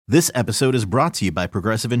This episode is brought to you by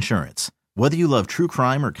Progressive Insurance. Whether you love true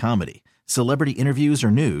crime or comedy, celebrity interviews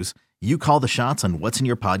or news, you call the shots on what's in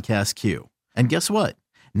your podcast queue. And guess what?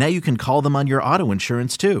 Now you can call them on your auto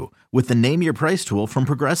insurance too with the Name Your Price tool from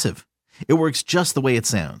Progressive. It works just the way it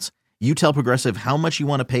sounds. You tell Progressive how much you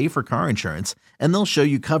want to pay for car insurance, and they'll show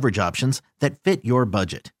you coverage options that fit your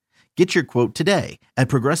budget. Get your quote today at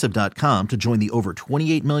Progressive.com to join the over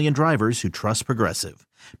 28 million drivers who trust Progressive.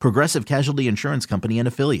 Progressive Casualty Insurance Company and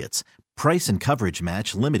Affiliates. Price and coverage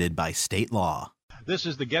match limited by state law. This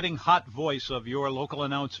is the getting hot voice of your local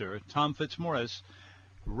announcer, Tom Fitzmaurice,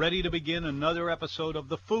 ready to begin another episode of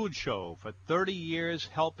The Food Show. For 30 years,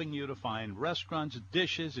 helping you to find restaurants,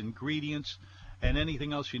 dishes, ingredients, and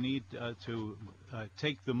anything else you need to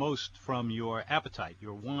take the most from your appetite,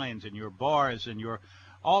 your wines and your bars and your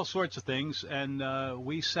all sorts of things, and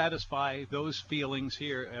we satisfy those feelings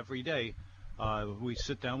here every day. We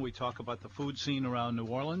sit down, we talk about the food scene around New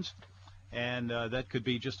Orleans, and that could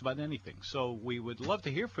be just about anything. So we would love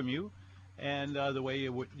to hear from you, and the way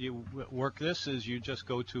you work this is you just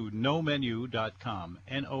go to nomenu.com,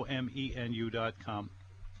 nomenu.com,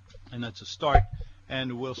 and that's a start,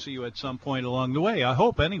 and we'll see you at some point along the way, I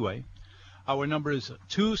hope anyway. Our number is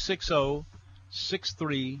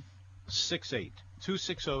 260-6368.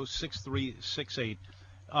 260-6368.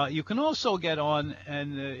 You can also get on,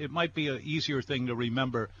 and it might be an easier thing to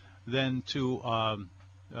remember than to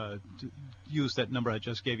use that number I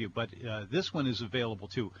just gave you, but this one is available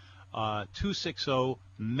too.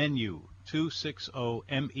 260-MENU,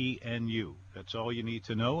 260-MENU. That's all you need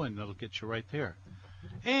to know, and that'll get you right there.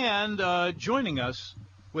 And joining us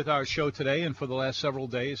with our show today and for the last several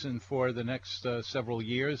days and for the next several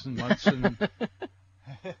years and months and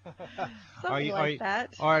Are your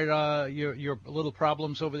little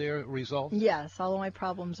problems over there resolved? Yes, all of my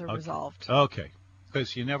problems are resolved. Okay,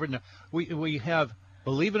 because you never know. We have,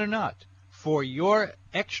 believe it or not, for your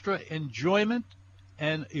extra enjoyment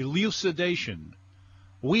and elucidation,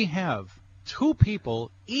 we have two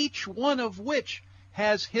people, each one of which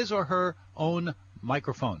has his or her own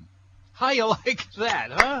microphone. How you like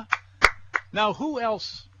that, huh? Now, who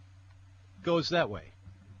else goes that way?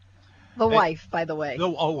 The wife, by the way.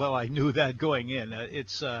 Oh, well, I knew that going in.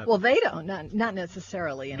 It's well, they don't, not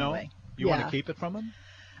necessarily anyway. No? You want to keep it from them?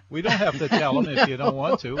 We don't have to tell them if you don't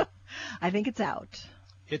want to. I think it's out.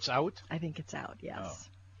 It's out? I think it's out, yes. Oh.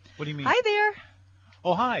 What do you mean? Hi there.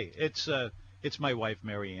 Oh, hi. It's my wife,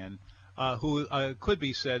 Mary Ann, who could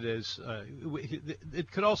be said as,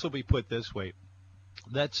 it could also be put this way.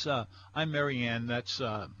 That's, I'm Mary Ann, that's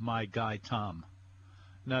my guy, Tom.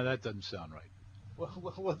 No, that doesn't sound right.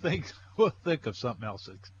 We'll think of something else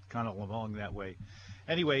that's kind of along that way.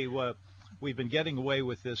 Anyway, we've been getting away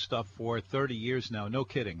with this stuff for 30 years now. No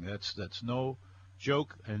kidding. That's no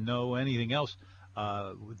joke and no anything else.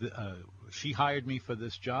 She hired me for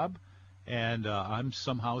this job, and I'm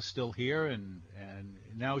somehow still here, and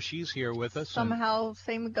now she's here with us. Somehow,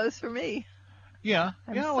 same goes for me. Yeah.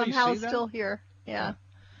 I'm well, somehow still here. Yeah.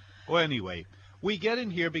 Well, anyway, we get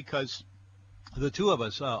in here because the two of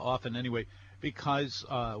us, often anyway, because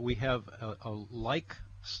we have a like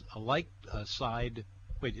side.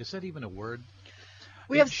 Wait, is that even a word?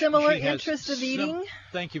 We have similar interests of eating.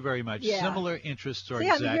 Thank you very much. Yeah. Similar interests are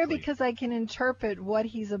exactly. I'm here because I can interpret what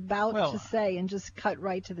he's about to say and just cut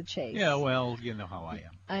right to the chase. Yeah, well, you know how I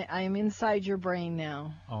am. I am inside your brain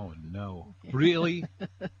now. Oh, no. Really?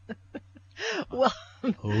 Well,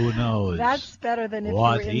 who knows? That's better than if you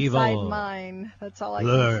were inside mine. That's all I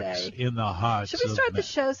can say. In the hearts. Should we start the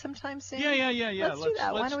show sometime soon? Yeah. Let's do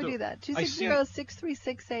that. Why don't we do that?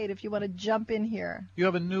 260-6368 if you want to jump in here. You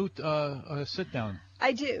have a new sit down.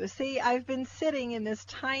 I do. See, I've been sitting in this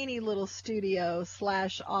tiny little studio /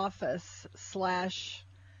 office /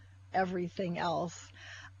 everything else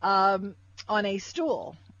on a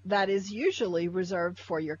stool that is usually reserved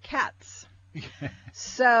for your cats.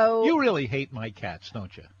 So you really hate my cats,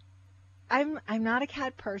 don't you? I'm not a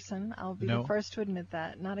cat person. I'll be the first to admit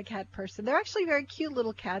that. Not a cat person. They're actually very cute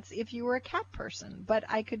little cats if you were a cat person. But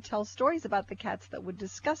I could tell stories about the cats that would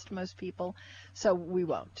disgust most people, so we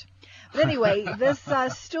won't. But anyway, this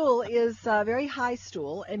stool is a very high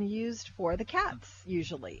stool and used for the cats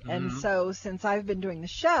usually. Mm-hmm. And so since I've been doing the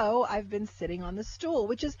show, I've been sitting on the stool,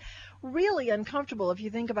 which is really uncomfortable if you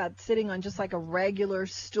think about sitting on just like a regular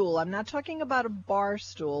stool. I'm not talking about a bar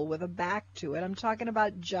stool with a back to it. I'm talking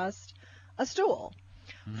about just a stool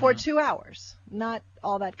for 2 hours. Not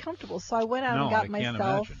all that comfortable. So I went out and got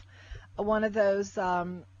myself one of those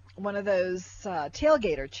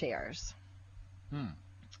tailgater chairs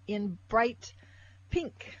in bright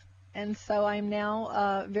pink. And so I'm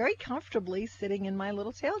now very comfortably sitting in my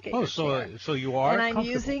little tailgater chair. So you are and I'm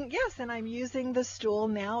comfortable. using the stool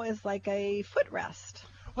now as like a footrest.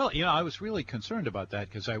 Well, I was really concerned about that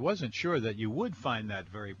because I wasn't sure that you would find that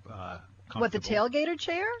very comfortable. What, the tailgater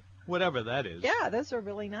chair? Whatever that is. Yeah, those are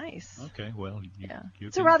really nice. Okay, well,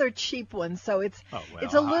 it's a rather cheap one, so it's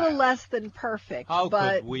a little less than perfect. How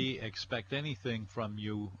could we expect anything from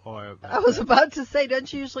you? Or I was about to say,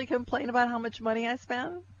 don't you usually complain about how much money I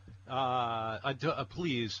spend?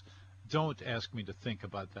 Please don't ask me to think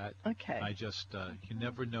about that. Okay. I just, you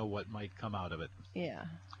never know what might come out of it. Yeah.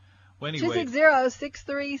 Well, anyway.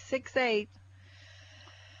 260-6368. Did you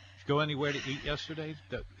go anywhere to eat yesterday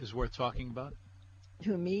that is worth talking about?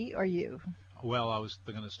 Who, me or you? Well, I was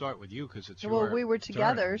going to start with you because it's your Well, we were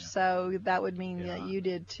together, turn. so that would mean that you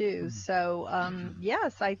did too. So,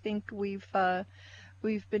 yes, I think we've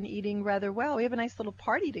been eating rather well. We have a nice little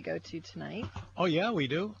party to go to tonight. Oh, yeah, we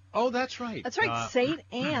do? Oh, that's right. That's right. St.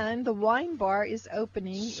 Anne, the wine bar, is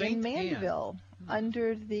opening in Mandeville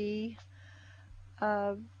under the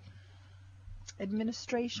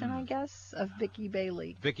administration, I guess, of Vicki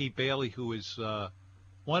Bailey. Vicki Bailey, who is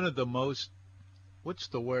one of the most, what's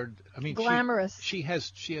the word? I mean, glamorous. She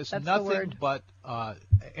has nothing but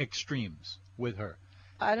extremes with her.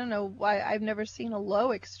 I don't know why. I've never seen a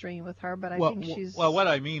low extreme with her, but I think she's... Well, what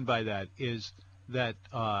I mean by that is that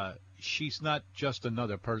she's not just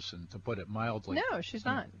another person, to put it mildly. No, she's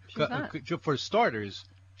not. She's not. For starters,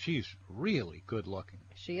 she's really good looking.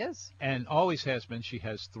 She is. And always has been. She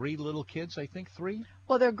has 3 little kids, I think, 3?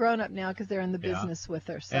 Well, they're grown up now because they're in the business with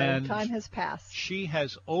her, so time has passed. She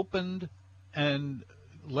has opened and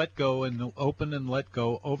let go and opened and let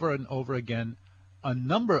go over and over again a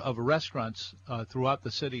number of restaurants throughout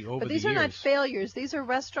the city over the years. But these are not failures. These are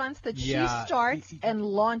restaurants that she starts and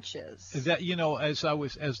launches. That,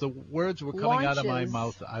 as the words were coming out of my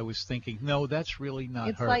mouth, I was thinking, no, that's really not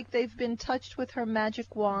her. It's like they've been touched with her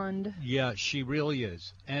magic wand. Yeah, she really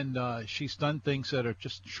is. And she's done things that are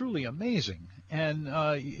just truly amazing. And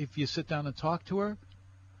if you sit down and talk to her,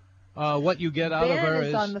 what you get out of her is... Ben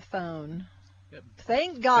is on the phone.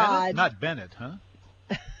 Thank God. Bennett? Not Bennett, huh?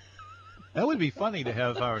 That would be funny to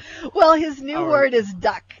have our... Well, his new word is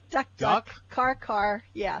duck. Duck. Car.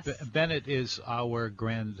 Yes. Bennett is our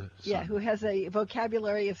grandson. Yeah, who has a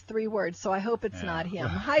vocabulary of 3 words, so I hope it's not him.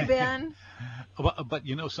 Hi, Ben. But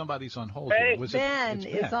somebody's on hold. Hey. Ben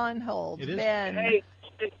is on hold. It is? Ben. Hey,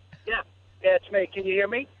 yeah, it's me. Can you hear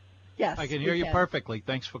me? Yes, I can hear you perfectly.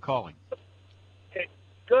 Thanks for calling. Okay.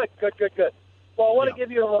 Good. Well, I want to give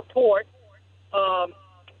you a report, and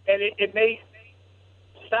it may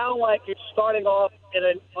sound like it's starting off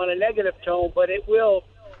on a negative tone, but it will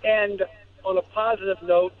end on a positive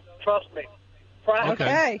note. Trust me.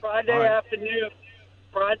 Okay. Friday afternoon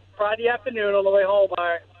on the way home,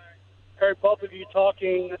 I heard both of you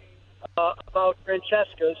talking about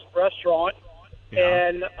Francesca's restaurant,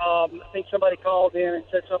 and I think somebody called in and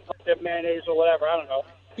said something about their mayonnaise or whatever. I don't know.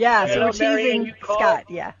 Yeah, so we're teasing Scott.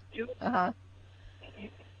 Yeah. You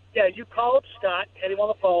called Scott, had him on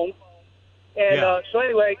the phone. And so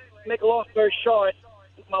anyway, make a long story short,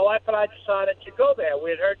 my wife and I decided to go there. We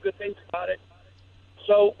had heard good things about it.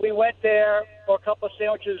 So we went there for a couple of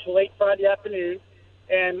sandwiches late Friday afternoon,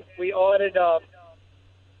 and we ordered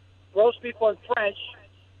roast beef on French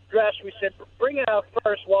dress. We said, bring it out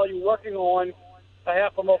first while you're working on a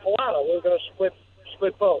half a muffalata. We were going to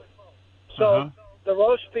split both. So the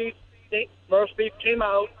roast beef came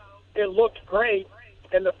out. It looked great.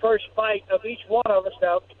 And the first bite of each one of us,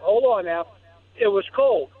 now, hold on now, it was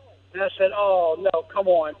cold. And I said, oh, no, come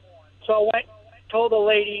on. So I went, told the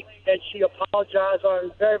lady, and she apologized.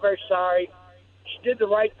 I'm very, very sorry. She did the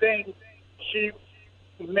right thing. She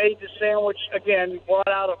made the sandwich, again, brought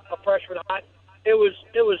out a fresh one hot. It was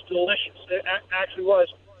delicious. It actually was.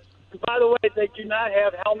 And by the way, they do not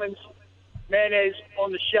have Hellman's mayonnaise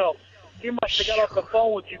on the shelf. He must have got off the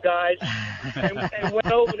phone with you guys and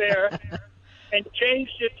went over there and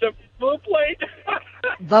changed it to Blue Plate.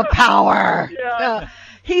 The power. Yeah.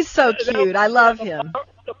 He's so cute. I love him.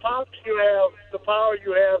 The power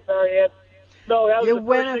you have, Marianne. No, that was the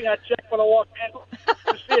first thing I checked when I walked in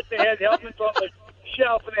to see if they had Hellman's on the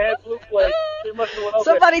shelf and they had Blue Plate. They must have went over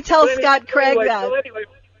Somebody there. tell Scott Craig that.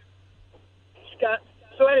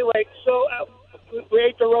 So anyway, we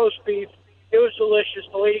ate the roast beef. It was delicious.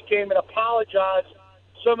 The lady came and apologized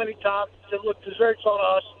so many times. Said, look, dessert's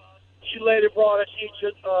on us. She later brought us each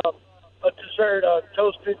a dessert, a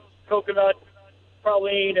toasted coconut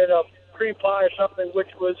praline and a cream pie or something, which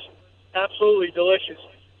was absolutely delicious.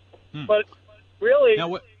 But really,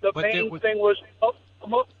 the main thing was... Go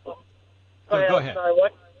ahead. Go ahead. Sorry,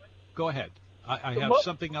 what? Go ahead. I have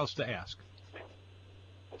something else to ask.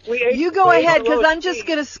 You go ahead, because I'm just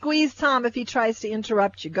going to squeeze Tom if he tries to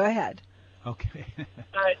interrupt you. Go ahead. Okay.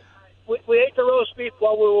 All right. We ate the roast beef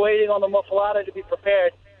while we were waiting on the muffalata to be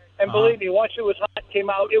prepared. And believe me, once it was hot, came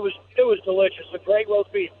out, it was delicious. A great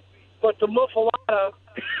roast beef. But the muffalata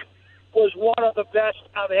was one of the best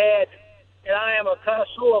I've had, and I am a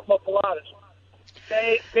connoisseur of muffalatas.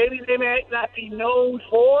 Maybe they may not be known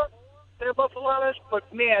for their muffalatas,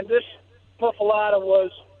 but man, this muffalata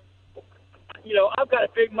was, I've got a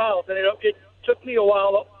big mouth, and it took me a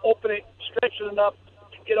while to open it, stretch it enough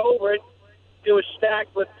to get over it. It was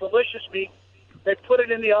stacked with delicious meat. They put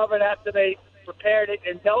it in the oven after they prepared it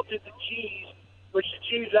and melted the cheese, which the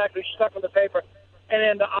cheese actually stuck on the paper. And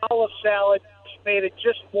then the olive salad made it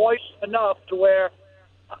just moist enough to where,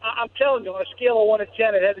 I'm telling you, on a scale of 1 to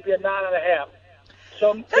 10, it had to be a 9.5.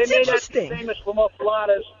 So That's they may interesting. not be famous for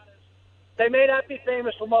muffalatas. They may not be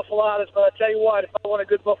famous for muffalatas, but I tell you what, if I want a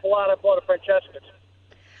good muffalata, I bought a Francesca's.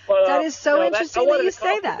 But, that is so interesting that you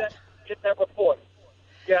say that. Get that report.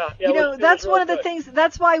 Yeah, that's one of the good. things.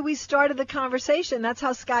 That's why we started the conversation. That's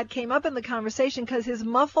how Scott came up in the conversation, because his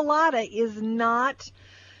muffalata is not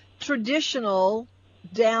traditional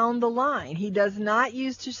down the line. He does not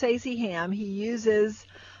use Chassaisie ham. He uses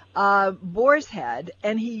boar's head,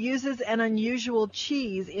 and he uses an unusual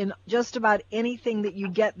cheese in just about anything that you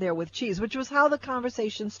get there with cheese, which was how the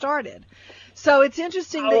conversation started. So it's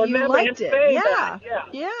interesting that you liked it.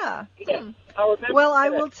 Yeah. Well, I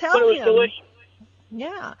will tell him. Delicious.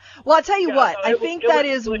 Yeah. Well, I'll tell you what. I think that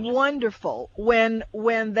is wonderful when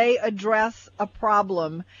they address a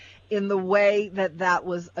problem in the way that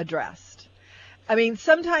was addressed. I mean,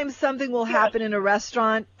 sometimes something will happen in a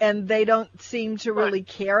restaurant and they don't seem to really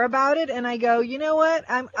care about it. And I go, you know what?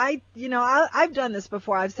 I've done this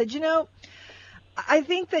before. I've said, I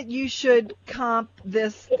think that you should comp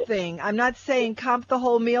this thing. I'm not saying comp the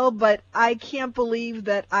whole meal, but I can't believe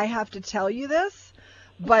that I have to tell you this,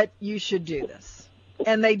 but you should do this.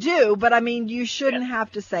 And they do, but I mean, you shouldn't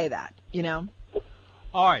have to say that,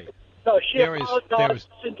 All right. No, she apologized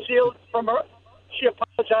sincerely from her. She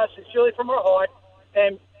apologized sincerely from her heart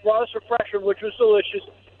and brought us refreshment, which was delicious,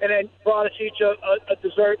 and then brought us each a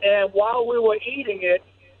dessert. And while we were eating it,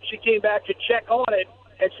 she came back to check on it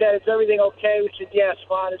and said, "Is everything okay?" We said, "Yes,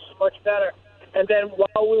 fine. It's much better." And then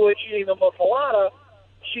while we were eating the muffalata,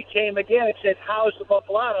 she came again and said, "How's the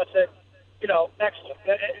muffalata?" I said, excellent.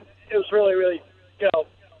 It was really, really,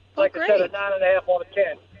 like I said, a 9.5 out of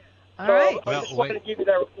 10. All right. I just wanted to give you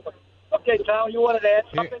that report. Okay, Tom, you wanted to add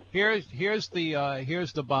something? Here's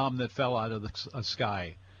the bomb that fell out of the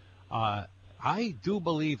sky. I do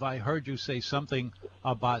believe I heard you say something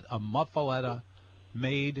about a muffaletta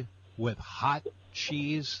made with hot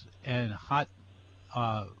cheese and hot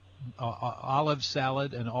olive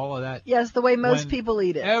salad and all of that. Yes, the way most people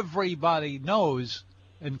eat it. Everybody knows,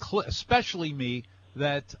 and especially me,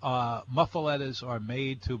 that muffalettas are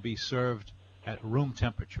made to be served at room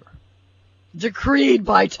temperature. Decreed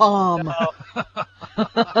by Tom. No.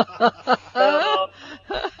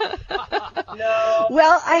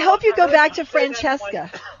 Well, I hope you go back to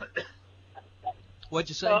Francesca. What'd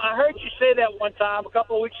you say? I heard you say that one time, a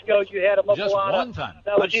couple of weeks ago. You had a muffalata. Just one time.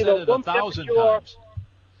 That was I've said either it 1,000 temperature times.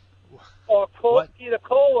 Or cold, either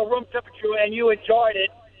cold or room temperature, and you enjoyed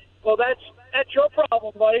it. Well, that's your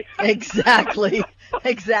problem, buddy. Exactly.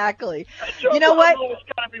 You know what? It's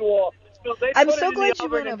got to be warm. So I'm so glad you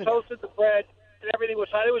went over there. Toasted the bread, and everything was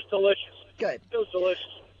hot. It was delicious. Good. It was delicious.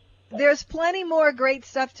 There's plenty more great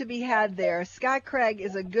stuff to be had there. Scott Craig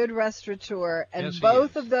is a good restaurateur, and Yes, he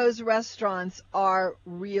both is. of those restaurants are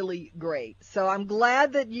really great. So I'm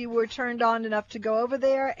glad that you were turned on enough to go over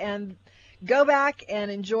there and go back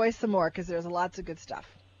and enjoy some more, because there's lots of good stuff.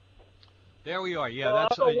 There we are. Yeah, Well,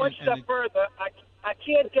 that's I'll go one step further. I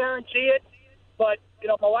can't guarantee it, but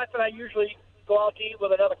my wife and I usually go out to eat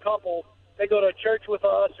with another couple. They go to church with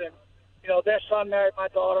us, and their son married my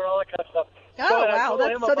daughter and all that kind of stuff. Oh,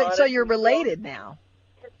 wow! So you're related now.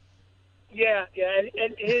 Yeah,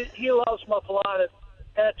 and he loves muffaladas.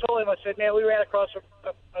 And I told him, I said, man, we ran across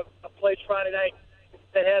a place Friday night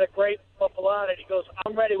that had a great muffalata. And he goes,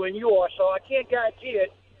 I'm ready when you are. So I can't guarantee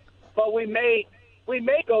it, but we may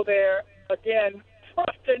go there again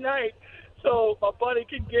Friday night, so my buddy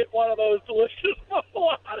can get one of those delicious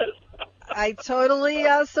muffaladas. I totally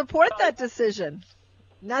support that decision.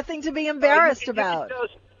 Nothing to be embarrassed about.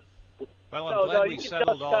 Well, I'm glad we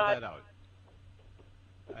settled all that out.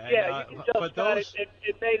 Yeah, you can tell Scott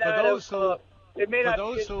it may not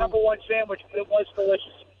be his number one sandwich, but it was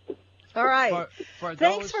delicious. All right.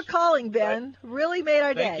 Thanks for calling, Ben. Really made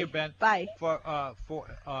our day. Thank you, Ben. Bye.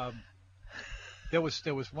 There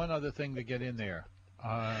was one other thing to get in there.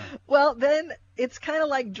 Well, then it's kind of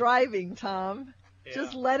like driving, Tom. Yeah.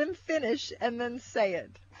 Just let him finish and then say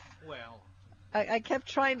it. Well, I kept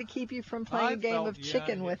trying to keep you from playing a game of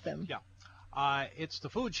chicken with him. Yeah. It's the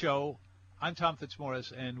Food Show. I'm Tom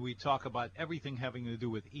Fitzmaurice, and we talk about everything having to do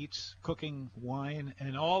with eats, cooking, wine,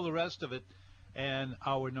 and all the rest of it. And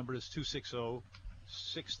our number is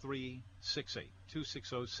 260-6368,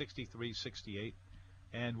 260-6368.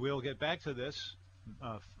 And we'll get back to this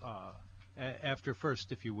after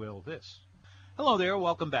first, if you will, this. Hello there.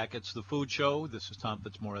 Welcome back. It's the Food Show. This is Tom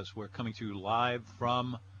Fitzmaurice. We're coming to you live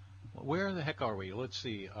from, where the heck are we? Let's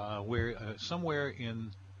see. We're somewhere in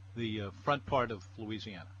the front part of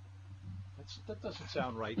Louisiana. That doesn't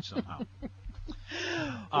sound right somehow.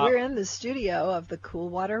 We're in the studio of the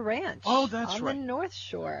Coolwater Ranch. Oh, that's right. On the North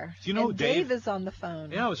Shore. Do you know and Dave is on the phone.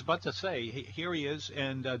 Yeah, I was about to say, here he is.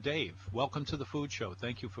 And Dave, welcome to the Food Show.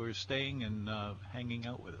 Thank you for staying and hanging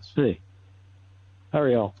out with us. Hey. How are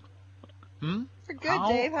y'all? We're good,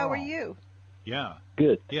 Dave. How are you? Yeah.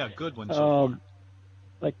 Good. Yeah, good one so far.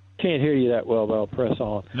 I can't hear you that well, but I'll press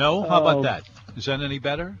on. No? How about that? Is that any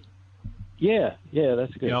better? Yeah,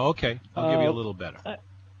 that's good. Yeah, okay. I'll give you a little better.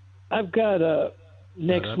 I've got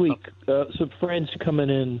next week some friends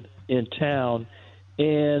coming in town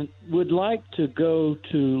and would like to go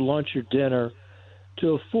to lunch or dinner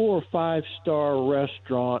to a 4 or 5 star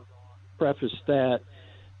restaurant, preface that,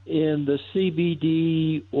 in the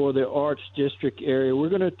CBD or the Arts District area. We're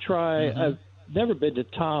going to try, I've never been to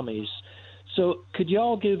Tommy's. So could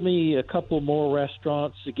y'all give me a couple more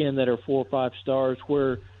restaurants, again, that are 4 or 5 stars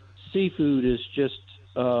where seafood is just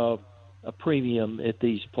a premium at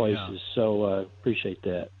these places? Yeah. So appreciate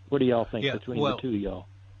that. What do y'all think between the two of y'all?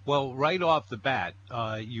 Well, right off the bat,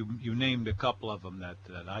 you named a couple of them that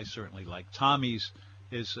I certainly like. Tommy's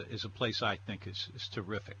is a place I think is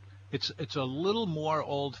terrific. It's a little more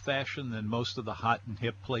old-fashioned than most of the hot and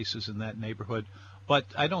hip places in that neighborhood, but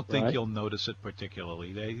I don't think you'll notice it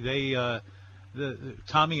particularly. The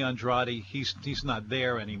Tommy Andrade, he's not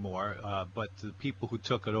there anymore, but the people who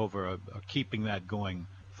took it over are keeping that going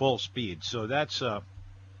full speed. So that's a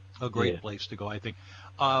great place to go, I think.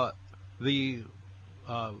 The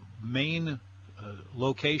main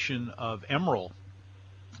location of Emerald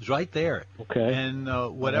is right there. Okay. And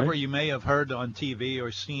whatever you may have heard on TV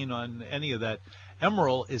or seen on any of that,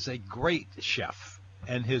 Emerald is a great chef.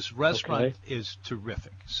 And his restaurant is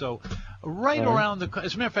terrific. So right around the –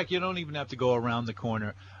 as a matter of fact, you don't even have to go around the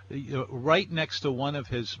corner. Right next to one of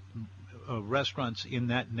his restaurants in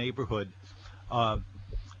that neighborhood,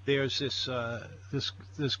 there's this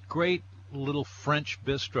great little French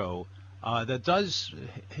bistro that does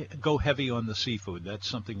go heavy on the seafood. That's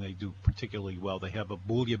something they do particularly well. They have a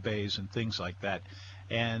bouillabaisse and things like that.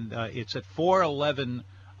 And it's at 411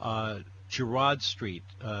 Girard Street.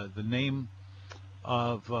 The name –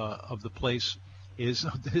 of the place is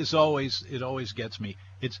always gets me.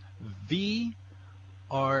 It's Vyone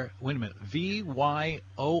 ''S.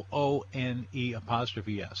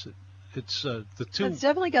 It's the two. It's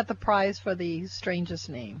definitely got the prize for the strangest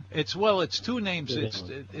name. It's two names.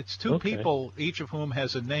 It's two people, each of whom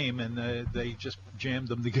has a name, and they just jammed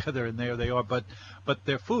them together, and there they are. But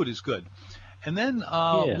their food is good. And then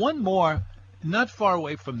one more, not far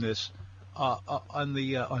away from this, on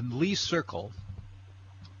Lee Circle.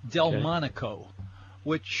 Delmonico,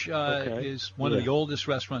 which is one of the oldest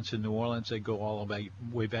restaurants in New Orleans. They go all the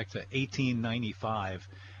way back to 1895,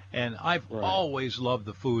 and I've always loved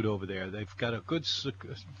the food over there. They've got a good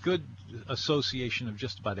association of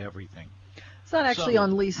just about everything. It's not actually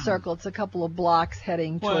on Lee Circle. It's a couple of blocks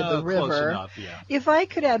heading toward the river. Close enough, yeah. If I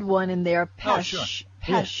could add one in there, Pesh. Sure.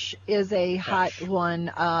 Pesh is a hot one.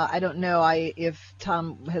 I don't know if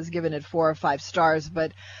Tom has given it 4 or 5 stars,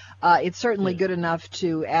 but it's certainly good enough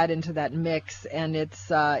to add into that mix, and it's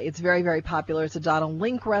very, very popular. It's a Donald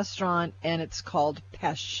Link restaurant, and it's called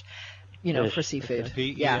Pesh, for seafood.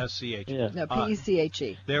 P-E-S-C-H. No,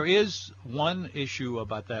 P-E-C-H-E. There is one issue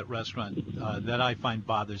about that restaurant that I find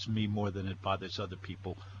bothers me more than it bothers other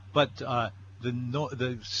people, but the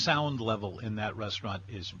sound level in that restaurant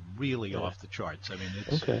is really off the charts. I mean,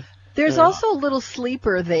 it's There's also a little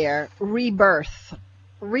sleeper there, Rebirth.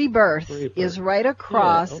 Rebirth is right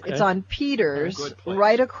across. It's on Peters,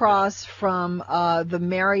 right across from the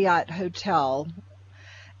Marriott Hotel,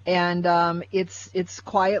 and it's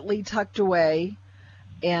quietly tucked away,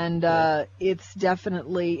 and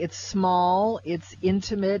it's small, it's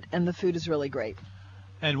intimate, and the food is really great.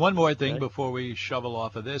 And one more thing before we shovel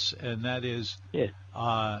off of this, and that is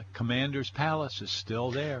Commander's Palace is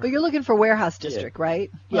still there. But you're looking for Warehouse District,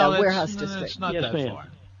 right? Well, Warehouse District. It's not that far.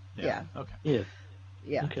 Yeah. Okay. Yeah.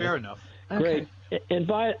 Yeah. Fair enough. Great. And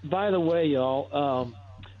by the way, y'all,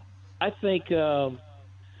 I think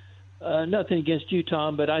nothing against you,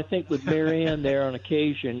 Tom, but I think with Marianne there on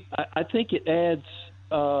occasion, I think it adds,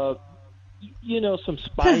 some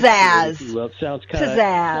spice. Pizzazz. To it, if you will. It sounds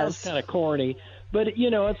kind of corny, but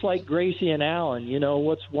it's like Gracie and Alan.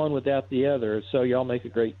 What's one without the other? So y'all make a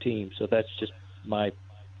great team. So that's just my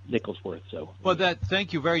nickel's worth. So. Well,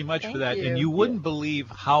 thank you very much for that. And you wouldn't believe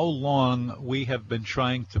how long we have been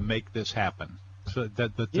trying to make this happen, so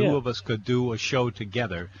that the two of us could do a show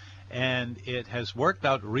together. And it has worked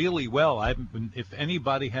out really well. If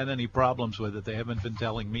anybody had any problems with it, they haven't been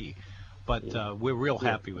telling me. But we're real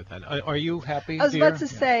happy with that. Are you happy, I was dear? about to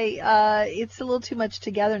say, it's a little too much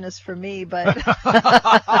togetherness for me, but but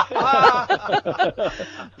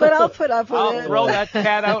I'll put up with it. I'll throw that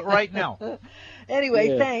cat out right now.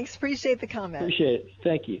 Anyway, thanks. Appreciate the comment. Appreciate it.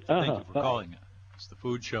 Thank you. Thank you for calling. It's the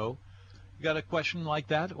Food Show. You got a question like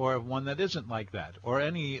that, or one that isn't like that, or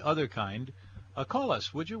any other kind, call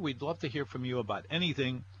us, would you? We'd love to hear from you about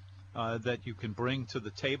anything that you can bring to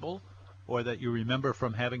the table, or that you remember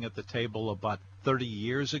from having at the table about 30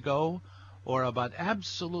 years ago, or about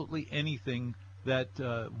absolutely anything that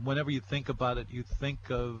whenever you think about it, you think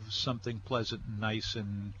of something pleasant and nice,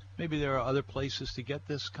 and maybe there are other places to get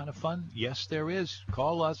this kind of fun. Yes, there is.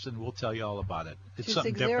 Call us, and we'll tell you all about it. It's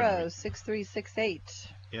something different. 260-6368.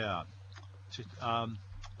 Yeah.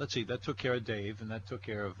 Let's see. That took care of Dave, and that took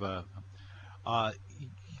care of...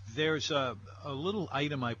 there's a little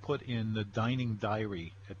item I put in the dining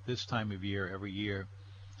diary at this time of year every year,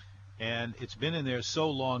 and it's been in there so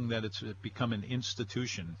long that it's become an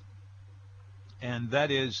institution, and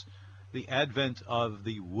that is the advent of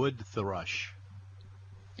the wood thrush.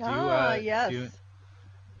 Yes.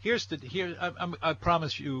 I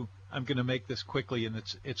promise you I'm going to make this quickly, and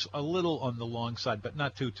it's a little on the long side, but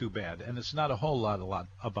not too bad, and it's not a whole lot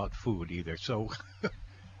about food either, so...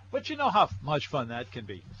 But you know how much fun that can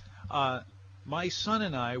be. My son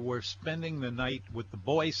and I were spending the night with the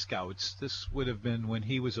Boy Scouts. This would have been when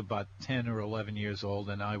he was about 10 or 11 years old,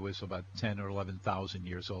 and I was about 10 or 11,000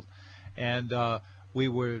 years old. And we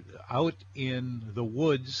were out in the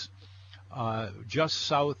woods just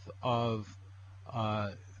south of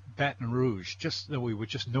Baton Rouge. We were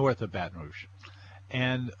just north of Baton Rouge.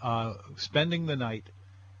 And spending the night.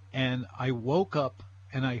 And I woke up,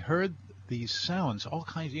 and I heard these sounds, all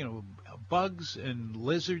kinds, bugs and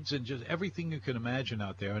lizards and just everything you can imagine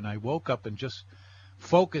out there. And I woke up and just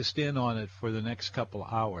focused in on it for the next couple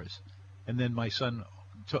of hours. And then my son,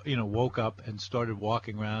 woke up and started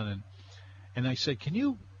walking around. And I said,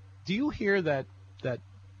 do you hear that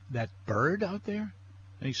bird out there?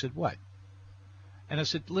 And he said, what? And I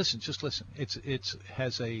said, just listen. It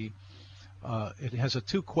has a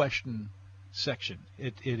 2-question section.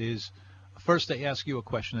 It is. First, they ask you a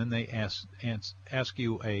question, and they ask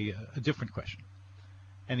you a different question.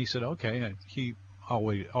 And he said, okay. He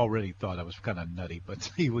already thought I was kind of nutty, but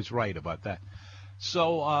he was right about that.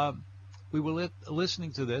 So we were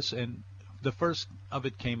listening to this, and the first of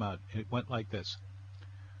it came out. It went like this.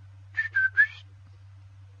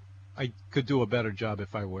 I could do a better job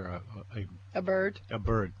if I were a bird. A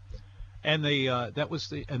bird. And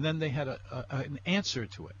and then they had an answer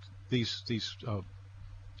to it. These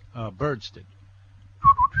birds did.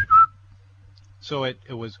 So it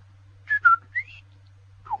was,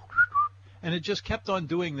 and it just kept on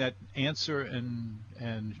doing that answer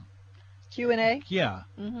and Q&A. Yeah,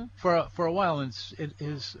 for a while, and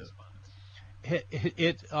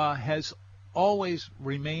it has always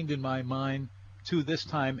remained in my mind to this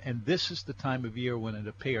time, and this is the time of year when it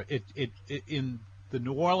appears. It in the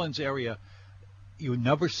New Orleans area, you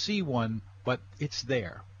never see one, but it's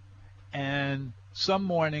there, and some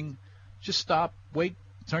morning, just stop, wait,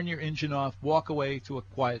 turn your engine off, walk away to a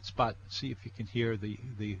quiet spot, see if you can hear the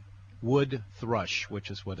wood thrush,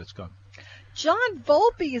 which is what it's called. John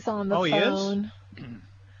Volpe is on the phone. He is?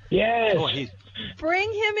 Yes. Oh,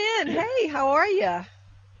 Bring him in. Hey, how are you?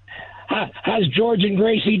 How's George and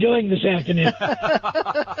Gracie doing this afternoon?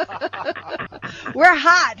 We're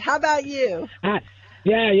hot. How about you?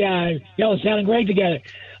 Yeah. Y'all are sounding great together.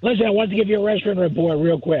 Listen, I wanted to give you a restaurant report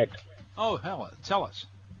real quick. Oh, hell, tell us.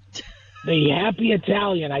 The Happy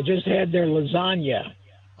Italian. I just had their lasagna.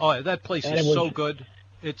 Oh, that place is so good.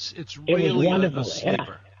 It's really wonderful. a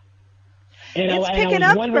sleeper. It's picking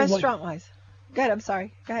up restaurant-wise. Go ahead. I'm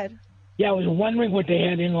sorry. Go ahead. Yeah, I was wondering what they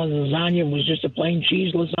had in the lasagna. It was just a plain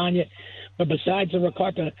cheese lasagna. But besides the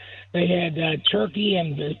ricotta, they had turkey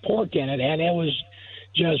and pork in it, and it was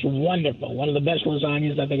just wonderful. One of the best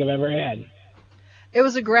lasagnas I think I've ever had. It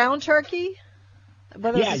was a ground turkey?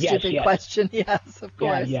 Well, that's a stupid question. Yes, of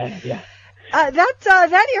course. Yeah.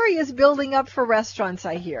 That area is building up for restaurants,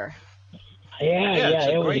 I hear. Yeah,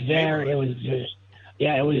 it was very,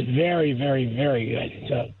 very, very good.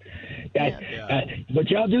 So,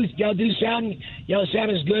 but y'all sound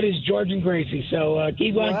as good as George and Gracie. So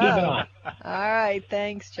keep on keeping on. All right,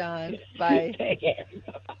 thanks, John. Bye. Take care.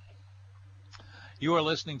 You are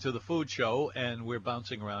listening to The Food Show, and we're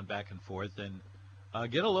bouncing around back and forth. And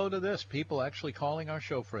get a load of this. People actually calling our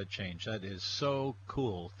show for a change. That is so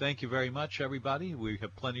cool. Thank you very much, everybody. We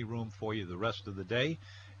have plenty of room for you the rest of the day.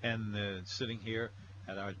 And sitting here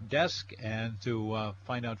at our desk and to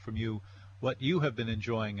find out from you what you have been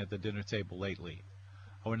enjoying at the dinner table lately.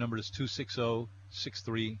 Our number is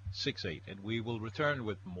 260-6368, and we will return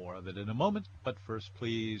with more of it in a moment. But first,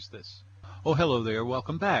 please, this. Oh, hello there.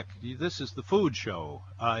 Welcome back. This is The Food Show.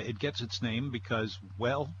 It gets its name because,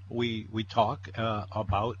 well, we talk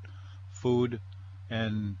about food,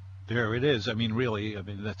 and there it is. I mean, really,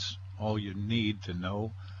 that's all you need to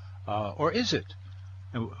know. Or is it?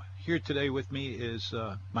 Here today with me is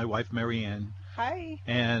my wife, Mary Ann. Hi.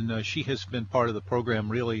 And she has been part of the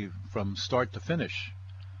program really from start to finish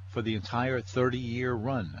for the entire 30-year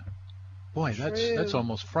run. Boy, that's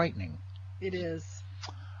almost frightening. It is.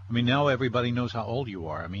 I mean, now everybody knows how old you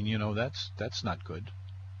are. I mean, that's not good.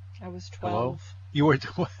 I was 12. Hello? You were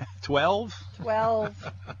 12?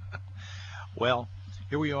 12. Well,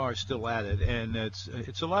 here we are still at it, and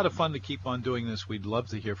it's a lot of fun to keep on doing this. We'd love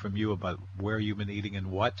to hear from you about where you've been eating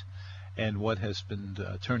and what has been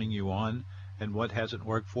turning you on and what hasn't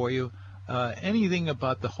worked for you. Anything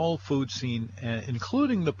about the whole food scene,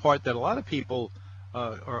 including the part that a lot of people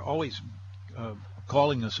are always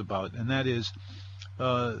calling us about, and that is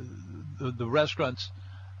the restaurants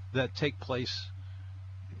that take place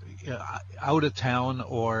out of town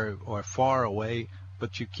or far away,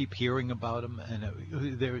 but you keep hearing about them, and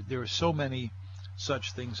there are so many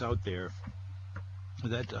such things out there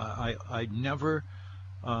that I never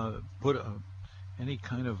put any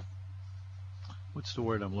kind of, what's the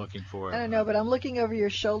word I'm looking for? I don't know, but I'm looking over your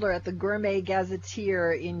shoulder at the Gourmet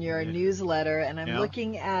Gazetteer in your newsletter, and I'm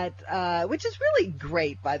looking at, which is really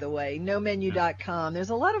great, by the way, nomenu.com. There's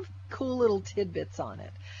a lot of cool little tidbits on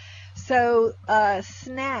it. So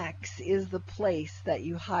Snacks is the place that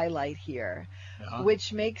you highlight here,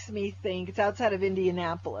 which makes me think, it's outside of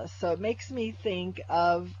Indianapolis, so it makes me think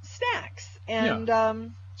of snacks. And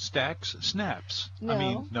Stacks, Snaps.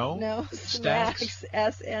 No. Stacks.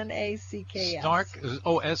 S-N-A-C-K-S. Snark.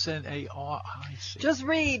 Oh, S-N-A-R. I see. Just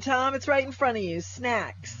read, Tom. It's right in front of you.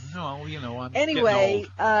 Snacks. No, I'm anyway,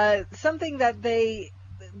 getting old. Something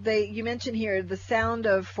that you mentioned here, the sound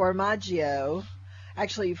of formaggio.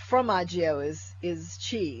 Actually, formaggio is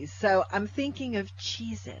cheese. So I'm thinking of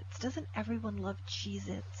Cheez-Its. Doesn't everyone love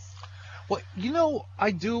Cheez-Its? Well,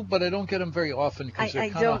 I do, but I don't get them very often because I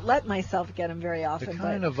don't let myself get them very often. They're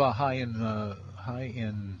kind of high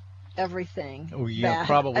in everything. Oh yeah, bad.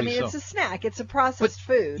 probably. I mean, so. It's a snack. It's a processed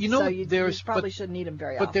food. So you probably shouldn't eat them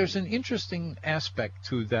very often. But there's an interesting aspect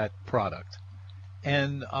to that product,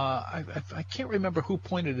 and I can't remember who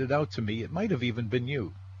pointed it out to me. It might have even been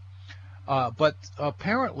you. But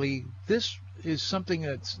apparently, this is something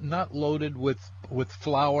that's not loaded with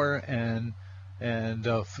flour and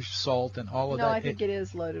salt and all of that. No, I think it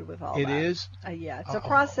is loaded with all that. It is? Yeah, it's a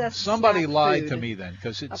processed Somebody snack lied food. to me then,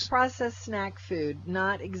 because it's a processed snack food,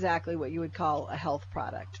 not exactly what you would call a health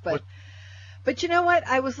product. But you know what?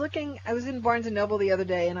 I was in Barnes & Noble the other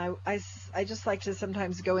day, and I just like to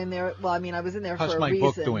sometimes go in there. Well, I mean, I was in there for a reason. How's my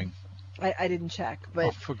book doing? I didn't check, but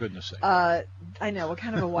oh, for goodness sake. I know, what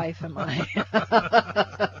kind of a wife am I?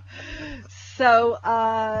 So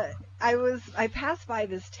I passed by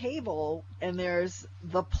this table, and there's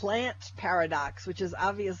The Plant Paradox, which is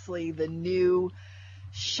obviously the new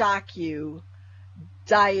shock you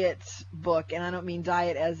diet book, and I don't mean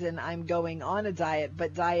diet as in I'm going on a diet,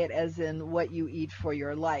 but diet as in what you eat for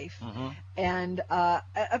your life. Mm-hmm. And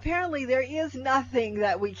apparently there is nothing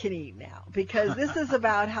that we can eat now, because this is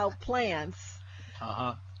about how plants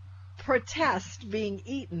protest being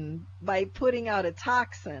eaten by putting out a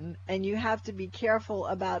toxin, and you have to be careful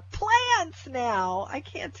about plants now. I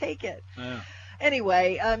can't take it. Yeah.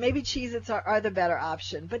 Anyway, maybe Cheez-Its are the better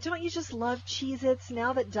option. But don't you just love Cheez-Its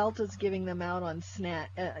now that Delta's giving them out on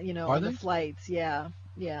on the flights? Yeah.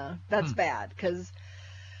 That's bad, because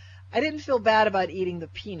I didn't feel bad about eating the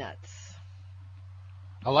peanuts.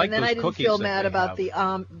 I like and then those I didn't cookies feel that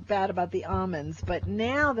bad about the almonds. But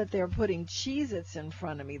now that they're putting Cheez-Its in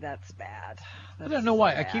front of me, that's bad. I don't know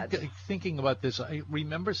why. I keep thinking about this. I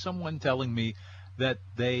remember someone telling me that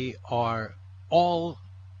they are all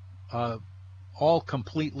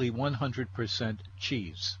completely 100%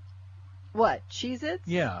 cheese. What, Cheez-Its?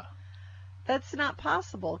 Yeah. That's not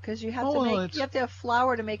possible because you have you have to have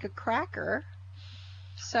flour to make a cracker.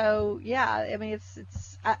 So yeah, I mean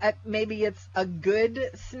it's maybe it's a good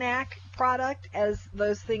snack product as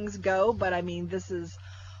those things go, but I mean this is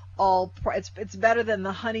it's better than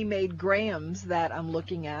the Honey Maid Grahams that I'm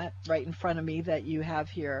looking at right in front of me that you have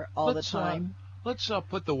here all the time. Let's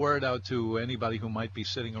put the word out to anybody who might be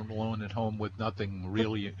sitting alone at home with nothing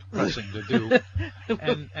really pressing to do,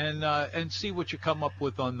 and see what you come up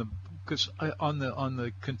with on the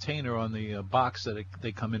container, on the box that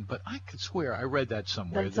they come in. But I could swear I read that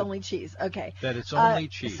somewhere. That it's only cheese. Okay. That it's only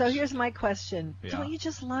cheese. So here's my question. Yeah. Don't you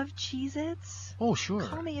just love Cheez-Its? Oh, sure.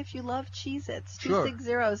 Call me if you love Cheez-Its. Sure.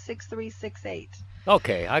 260-6368.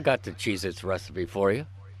 Okay, I got the Cheez-Its recipe for you.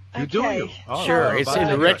 You do you? Oh, sure, it's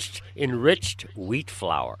enriched wheat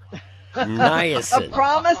flour, niacin. A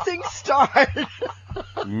promising start.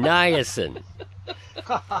 Niacin,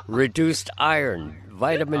 reduced iron,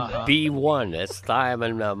 vitamin B1, that's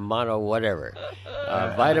thiamine mono whatever,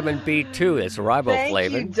 vitamin B2, that's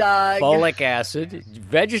riboflavin. Thank you, Doug. Folic acid,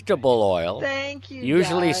 vegetable oil. Thank you,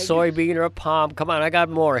 usually Doug. Soybean or palm. Come on, I got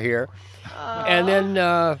more here. And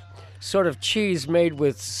then sort of cheese made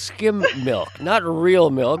with skim milk, not real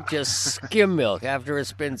milk, just skim milk after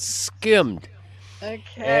it's been skimmed. Okay.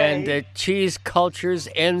 And cheese cultures,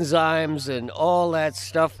 enzymes, and all that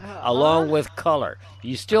stuff, along with color.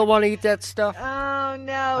 You still want to eat that stuff? Oh,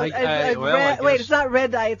 no. Wait, it's not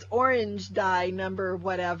red dye. It's orange dye, number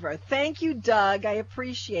whatever. Thank you, Doug. I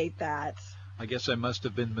appreciate that. I guess I must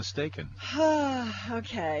have been mistaken.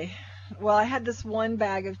 Okay. Well, I had this one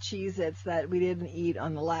bag of Cheez-Its that we didn't eat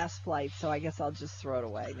on the last flight, so I guess I'll just throw it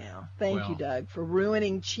away now. Thank you, Doug, for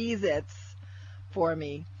ruining Cheez-Its for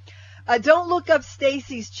me. Don't look up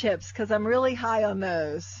Stacy's chips because I'm really high on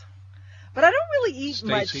those. But I don't really eat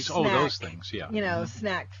much snack. Oh, those things, yeah.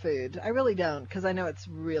 Snack food. I really don't because I know it's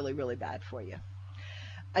really, really bad for you.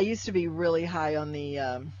 I used to be really high on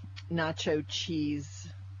the nacho cheese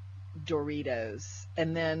Doritos,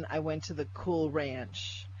 and then I went to the Cool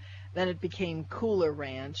Ranch. Then it became Cooler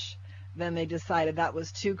Ranch. Then they decided that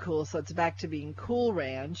was too cool, so it's back to being Cool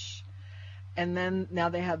Ranch. And then now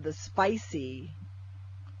they have the spicy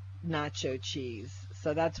nacho cheese.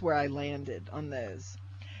 So that's where I landed on those.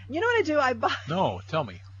 You know what I do? I buy. No, tell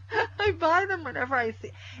me. I buy them whenever I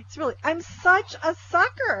see. It's really. I'm such a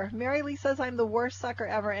sucker. Mary Lee says I'm the worst sucker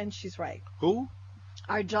ever, and she's right. Who?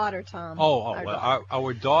 Our daughter, Tom.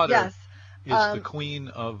 Our daughter yes. is the queen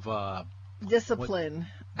of discipline.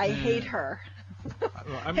 I hate her.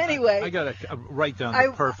 Anyway, I gotta write down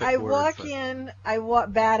the perfect word. I walk in.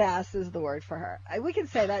 Badass is the word for her. We can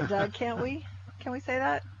say that, Doug, can't we? Can we say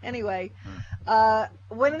that? Anyway,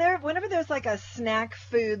 whenever there's like a snack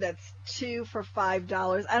food that's 2 for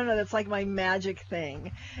 $5, I don't know. That's like my magic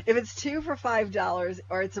thing. If it's 2 for $5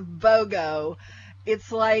 or it's a BOGO, it's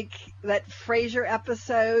like that Frasier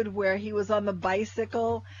episode where he was on the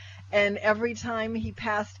bicycle. And every time he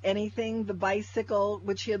passed anything, the bicycle,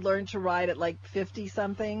 which he had learned to ride at like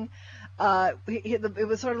 50-something, it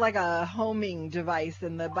was sort of like a homing device,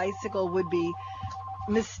 and the bicycle would be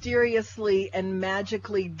mysteriously and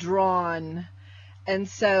magically drawn. And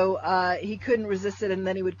so he couldn't resist it, and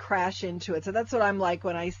then he would crash into it. So that's what I'm like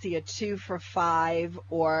when I see a 2 for $5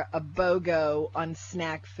 or a BOGO on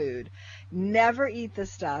snack food. Never eat the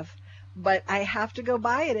stuff. But I have to go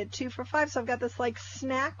buy it at 2 for $5, so I've got this like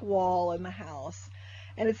snack wall in the house,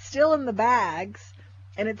 and it's still in the bags,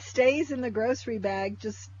 and it stays in the grocery bag,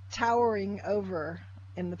 just towering over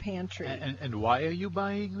in the pantry. And why are you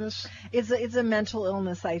buying this? It's a mental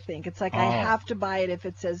illness, I think. It's like I have to buy it if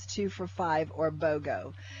it says 2 for $5 or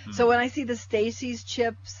BOGO. So when I see the Stacy's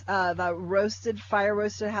chips, the fire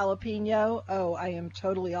roasted jalapeno, I am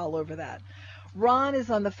totally all over that. Ron is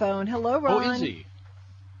on the phone. Hello, Ron. Oh, is he?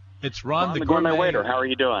 It's Ron, the gourmet waiter. How are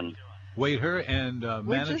you doing? Waiter and manager.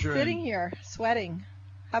 We're just sitting here, sweating.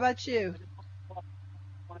 How about you?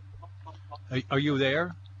 Are you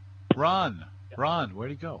there? Ron,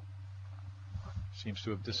 where'd he go? Seems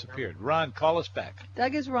to have disappeared. Ron, call us back.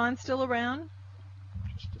 Doug, is Ron still around?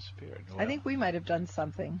 Just disappeared. Well, I think we might have done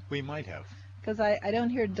something. We might have. Because I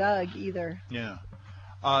don't hear Doug either. Yeah.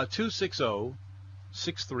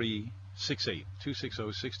 260-6368.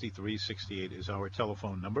 260-6368 is our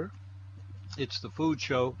telephone number. It's the Food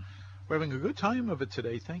Show. We're having a good time of it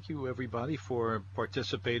today. Thank you, everybody, for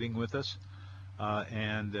participating with us.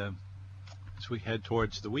 And as we head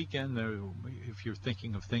towards the weekend, if you're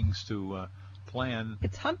thinking of things to plan.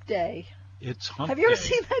 It's Hump Day. It's Hump Day. Have you ever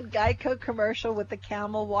seen that Geico commercial with the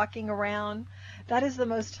camel walking around? That is the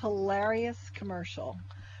most hilarious commercial,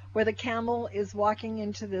 where the camel is walking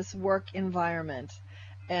into this work environment.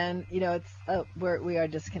 And it's we are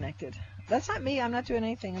disconnected. That's not me. I'm not doing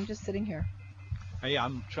anything. I'm just sitting here. Hey,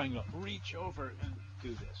 I'm trying to reach over and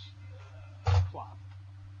do this. Plop.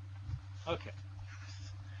 Okay.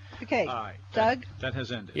 Okay. All right. Doug? That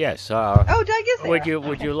has ended. Yes. Doug is there.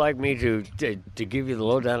 Would you like me to give you the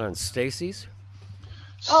lowdown on Stacy's?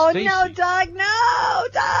 Oh, Stacey. no, Doug. No,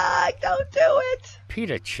 Doug. Don't do it.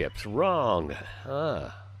 Pita chips. Wrong.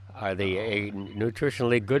 Are they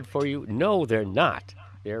nutritionally good for you? No, they're not.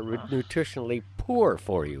 They're nutritionally poor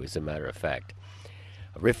for you, as a matter of fact.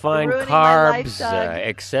 Refined carbs,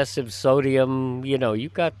 excessive sodium. You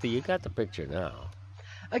got the picture now.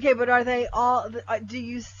 Okay, but are they all? Do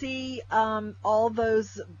you see all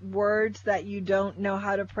those words that you don't know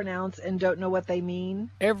how to pronounce and don't know what they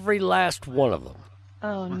mean? Every last one of them.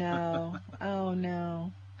 Oh no! Oh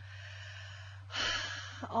no!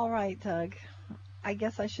 All right, Doug. I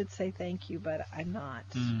guess I should say thank you, but I'm not.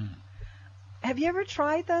 Have you ever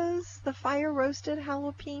tried the fire roasted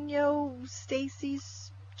jalapeno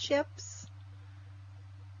Stacy's chips?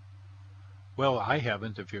 Well, I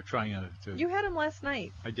haven't. If you're trying to. You had them last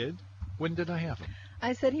night. I did. When did I have them?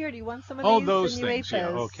 I said, "Here, do you want some of these?" Oh, those and things. You ate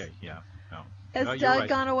Yeah. those. Okay. Yeah. No. Has Doug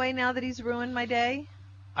gone away now that he's ruined my day?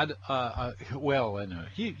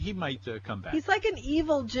 He might come back. He's like an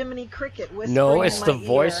evil Jiminy Cricket whispering No, it's in the my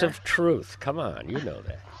voice ear. of truth. Come on, you know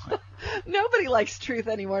that. Nobody likes truth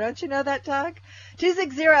anymore. Don't you know that, Doug?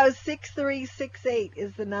 260-6368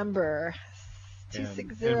 is the number.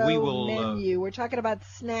 260 and we will, menu. We're talking about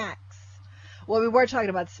snacks. Well, we were talking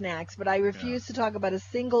about snacks, but I refuse to talk about a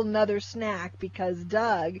single another snack because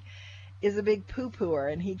Doug is a big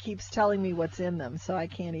poo-pooer, and he keeps telling me what's in them, so I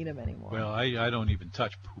can't eat them anymore. Well, I don't even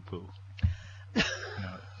touch poo-poo.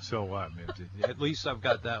 So at least I've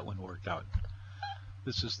got that one worked out.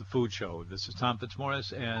 This is the Food Show. This is Tom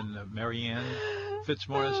Fitzmaurice and Marianne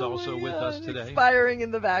Fitzmaurice also with us today. Expiring in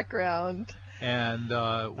the background. And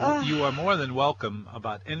you are more than welcome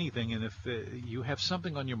about anything. And if you have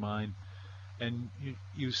something on your mind and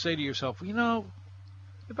you say to yourself,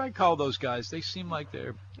 if I call those guys, they seem like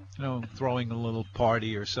they're, throwing a little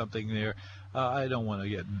party or something there. I don't want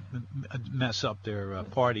to mess up their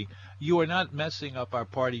party. You are not messing up our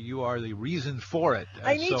party. You are the reason for it.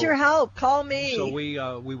 I need your help. Call me. So we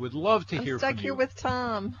would love to hear from you. I'm stuck here with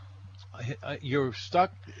Tom. You're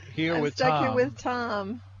stuck here with Tom. I'm stuck here with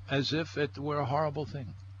Tom. As if it were a horrible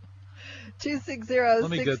thing.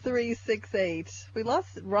 260-6368. We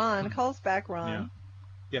lost Ron. Call us back, Ron.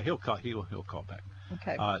 Yeah, he'll call. He'll call back.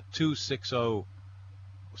 Okay. 260-6368.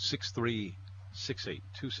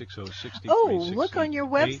 260-6368. Oh, look on your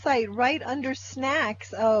website right under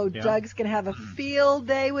snacks. Oh, yeah. Doug's going to have a field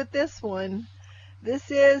day with this one.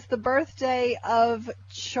 This is the birthday of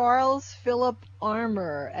Charles Philip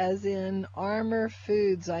Armour, as in Armour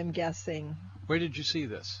Foods, I'm guessing. Where did you see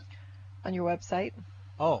this? On your website.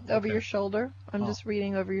 Oh, okay. Over your shoulder. I'm just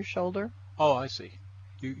reading over your shoulder. Oh, I see.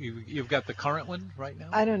 You've got the current one right now?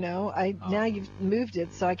 I don't know. Now you've moved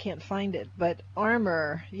it, so I can't find it. But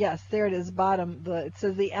Armour, yes, there it is, bottom. It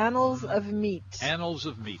says the Annals of Meat. Annals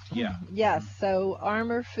of Meat, yeah. Yes, so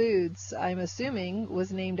Armour Foods, I'm assuming,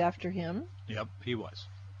 was named after him. Yep, he was.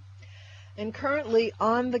 And currently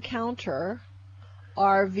on the counter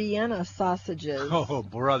are Vienna sausages. Oh,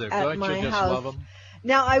 brother, don't you just love them?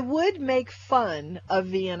 Now, I would make fun of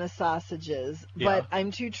Vienna sausages, but I'm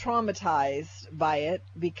too traumatized by it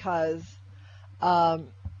because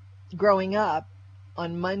growing up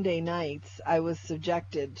on Monday nights, I was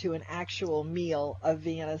subjected to an actual meal of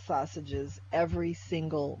Vienna sausages every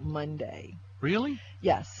single Monday. Really?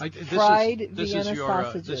 Yes. Fried Vienna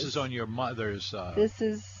sausages. This is on your mother's This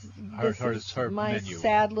is her my menu.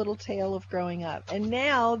 sad little tale of growing up. And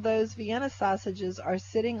now those Vienna sausages are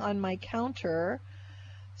sitting on my counter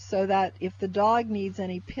so that if the dog needs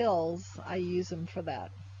any pills, I use them for that.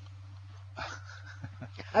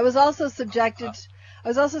 I was also subjected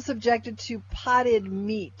to potted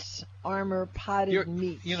meat, Armour potted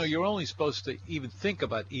meat. You're only supposed to even think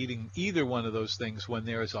about eating either one of those things when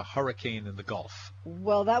there is a hurricane in the Gulf.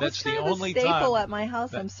 Well, that's kind of a staple at my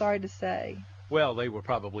house, I'm sorry to say. Well, they were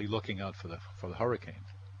probably looking out for the hurricane.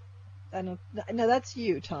 No, that's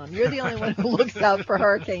you, Tom. You're the only one who looks out for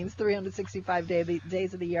hurricanes 365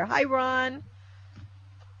 days of the year. Hi, Ron.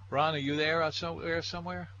 Ron, are you there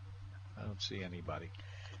somewhere? I don't see anybody.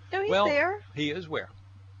 No, he's there. He is where?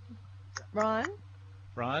 Ron,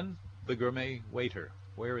 the gourmet waiter.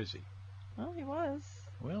 Where is he? Well, he was.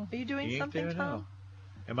 Well, are you doing something, Tom? Now.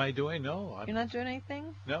 Am I doing? No. You're not doing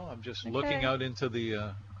anything? No, I'm just looking out into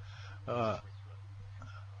the...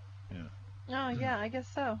 Oh, yeah, I guess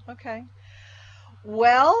so. Okay.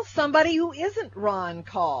 Well, somebody who isn't Ron,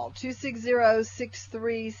 call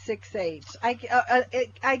 260-6368.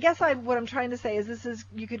 I guess what I'm trying to say is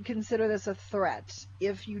you could consider this a threat.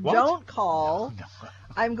 If you don't call, no.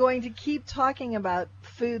 I'm going to keep talking about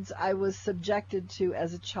foods I was subjected to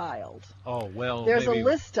as a child. Oh, well, there's a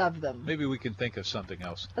list of them. Maybe we can think of something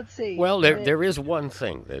else. Let's see. Well, there is one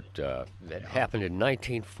thing that happened in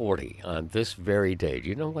 1940 on this very day. Do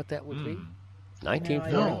you know what that would be?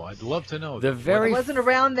 1940. No, I'd love to know. I wasn't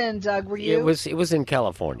around then, Doug. Were you? It was in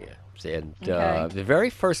California, and the very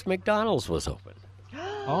first McDonald's was open.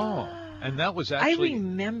 Oh, and that was actually. I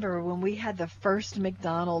remember when we had the first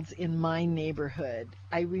McDonald's in my neighborhood.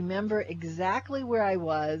 I remember exactly where I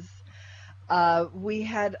was. We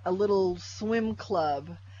had a little swim club,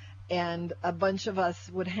 and a bunch of us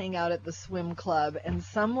would hang out at the swim club, and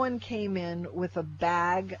someone came in with a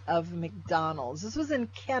bag of McDonald's. This was in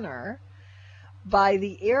Kenner. By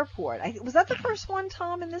the airport. Was that the first one,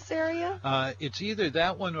 Tom, in this area? It's either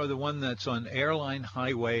that one or the one that's on Airline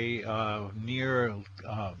Highway near,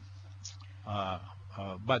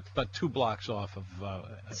 but 2 blocks off of.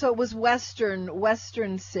 So it was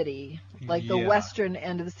Western City, like the western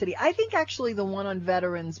end of the city. I think actually the one on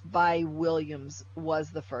Veterans by Williams was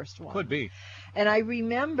the first one. Could be. And I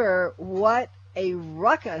remember what a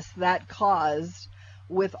ruckus that caused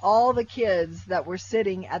with all the kids that were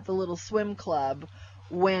sitting at the little swim club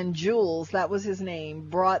when Jules, that was his name,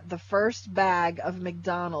 brought the first bag of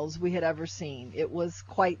McDonald's we had ever seen. It was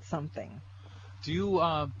quite something. Do you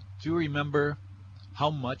remember how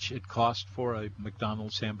much it cost for a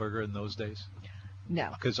McDonald's hamburger in those days? No.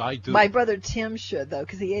 Because I do. My brother Tim should, though,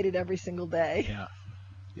 because he ate it every single day. Yeah.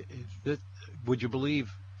 Would you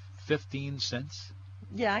believe 15 cents?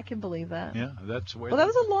 Yeah, I can believe that. Yeah, that's where. Well, that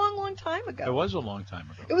was a long, long time ago. It was a long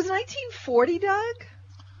time ago. It was 1940, Doug?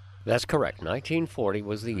 That's correct. 1940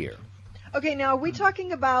 was the year. Okay, now are we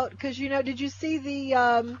talking about, because, did you see the,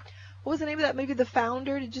 what was the name of that movie, The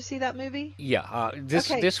Founder? Did you see that movie? Yeah,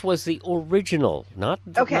 this was the original, not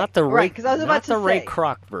the Ray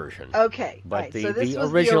Kroc version. Okay, but right. the so this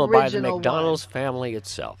was original by the original McDonald's one. family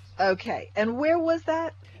itself. Okay, and where was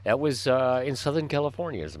that? That was in Southern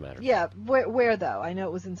California, as a matter of fact. Yeah, where though? I know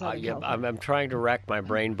it was in Southern California. I'm trying to rack my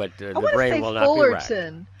brain, but the brain will not be racked.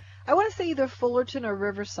 Fullerton. I want to say either Fullerton or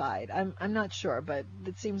Riverside. I'm not sure, but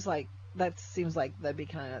it seems like that'd be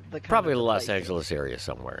kind of the probably the Los Angeles area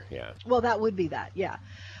somewhere. Yeah. Well, that would be that. Yeah,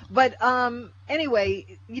 but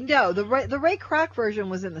anyway, the Ray Kroc version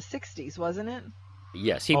was in the 60s, wasn't it?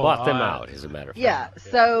 Yes, he bought them out, as a matter of fact. Yeah,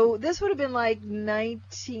 so this would have been like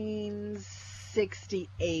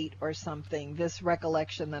 1968 or something, this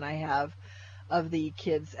recollection that I have of the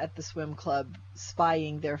kids at the swim club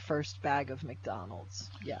spying their first bag of McDonald's.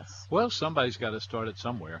 Yes. Well, somebody's got to start it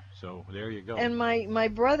somewhere, so there you go. And my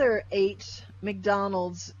brother ate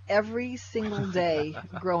McDonald's every single day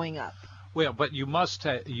growing up. Well, but you must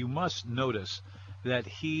notice that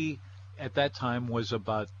he at that time was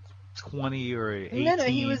about 20 or 18. No,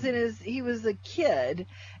 he was a kid,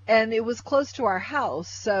 and it was close to our house,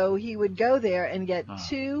 so he would go there and get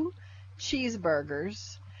 2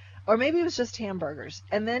 cheeseburgers, or maybe it was just hamburgers,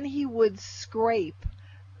 and then he would scrape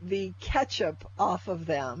the ketchup off of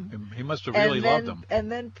them. He must have really loved them. And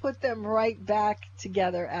then put them right back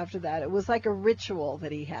together after that. It was like a ritual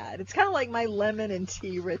that he had. It's kind of like my lemon and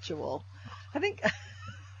tea ritual. I think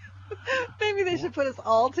maybe they should put us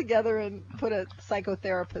all together and put a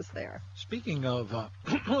psychotherapist there. Speaking of,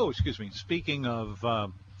 Speaking of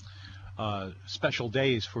special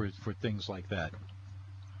days for things like that.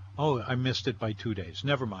 Oh, I missed it by 2 days.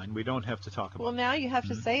 Never mind. We don't have to talk about it. Well, now you have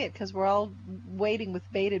to say it because we're all waiting with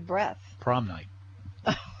bated breath. Prom night.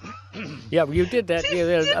 Yeah, you did that the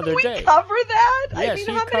other day. Did we cover that? Yes,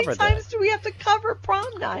 how many times do we have to cover prom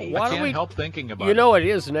night? I can't help thinking about it. You know, it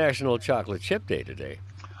is National Chocolate Chip Day today.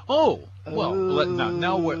 Oh, well,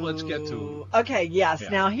 let's get to... Okay, yes. Yeah.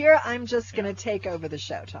 Now, here I'm just going to take over the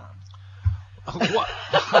show, Tom. What?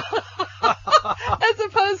 As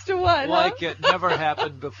opposed to what? Like it never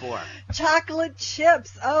happened before. Chocolate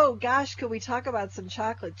chips. Oh, gosh, could we talk about some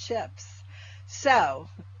chocolate chips? So,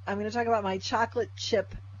 I'm going to talk about my chocolate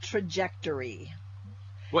chip trajectory.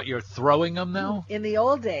 What, you're throwing them now? In the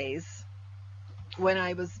old days, when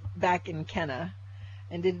I was back in Kenner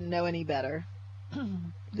and didn't know any better,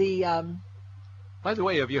 By the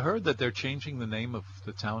way, have you heard that they're changing the name of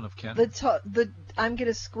the town of Kenner? I'm going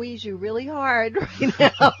to squeeze you really hard right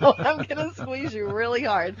now. I'm going to squeeze you really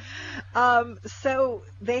hard. So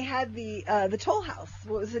they had the Toll House.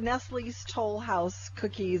 What was the Nestle's Toll House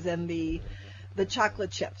cookies and the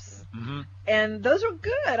chocolate chips. Mm-hmm. And those were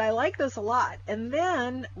good. I like those a lot. And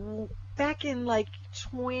then back in like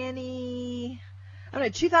I don't know,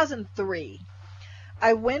 2003.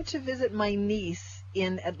 I went to visit my niece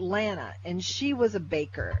in Atlanta, and she was a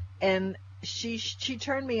baker, and she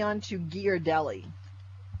turned me on to Ghirardelli,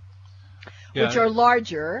 which are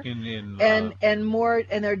larger and more,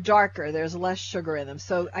 and they're darker. There's less sugar in them.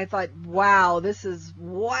 So I thought, wow, this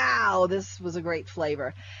was a great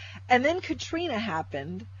flavor. And then Katrina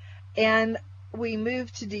happened, and we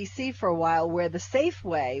moved to D.C. for a while, where the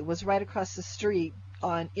Safeway was right across the street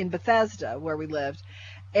in Bethesda, where we lived.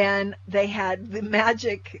 And they had the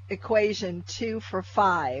magic equation 2 for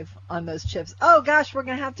 $5 on those chips. Oh, gosh, we're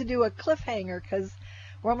going to have to do a cliffhanger because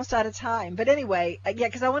we're almost out of time. But anyway, yeah,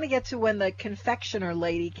 because I want to get to when the confectioner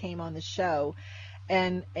lady came on the show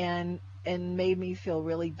and made me feel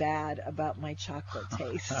really bad about my chocolate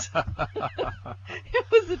taste. It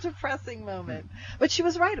was a depressing moment. But she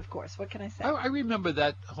was right, of course. What can I say? I remember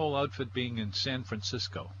that whole outfit being in San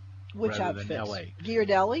Francisco. Which rather outfit? Than L.A.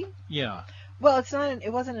 Ghirardelli? Yeah. Well,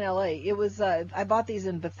 it wasn't in L.A. It was, I bought these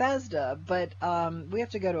in Bethesda, but we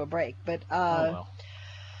have to go to a break. But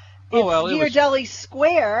Ghirardelli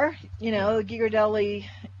Square, Ghirardelli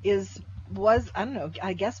was, I don't know,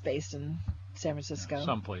 I guess based in San Francisco. Yeah,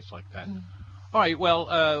 someplace like that. All right,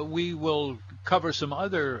 well, we will cover some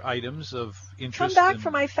other items of interest. Come back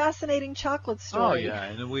for my fascinating chocolate story. Oh, yeah,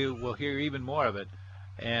 and we will hear even more of it.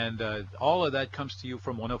 And all of that comes to you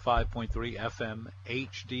from 105.3 FM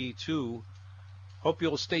HD2. Hope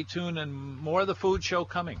you'll stay tuned, and more of the food show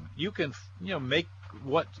coming. You can, make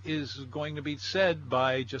what is going to be said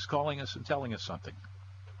by just calling us and telling us something.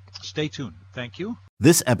 Stay tuned. Thank you.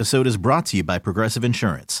 This episode is brought to you by Progressive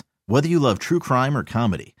Insurance. Whether you love true crime or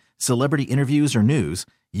comedy, celebrity interviews or news,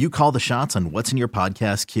 you call the shots on what's in your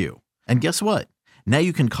podcast queue. And guess what? Now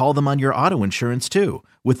you can call them on your auto insurance too,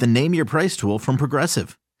 with the Name Your Price tool from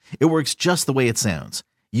Progressive. It works just the way it sounds.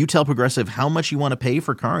 You tell Progressive how much you want to pay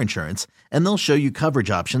for car insurance, and they'll show you coverage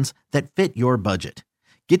options that fit your budget.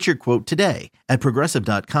 Get your quote today at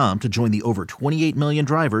Progressive.com to join the over 28 million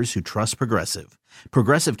drivers who trust Progressive.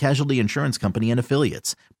 Progressive Casualty Insurance Company and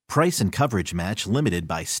Affiliates. Price and coverage match limited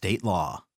by state law.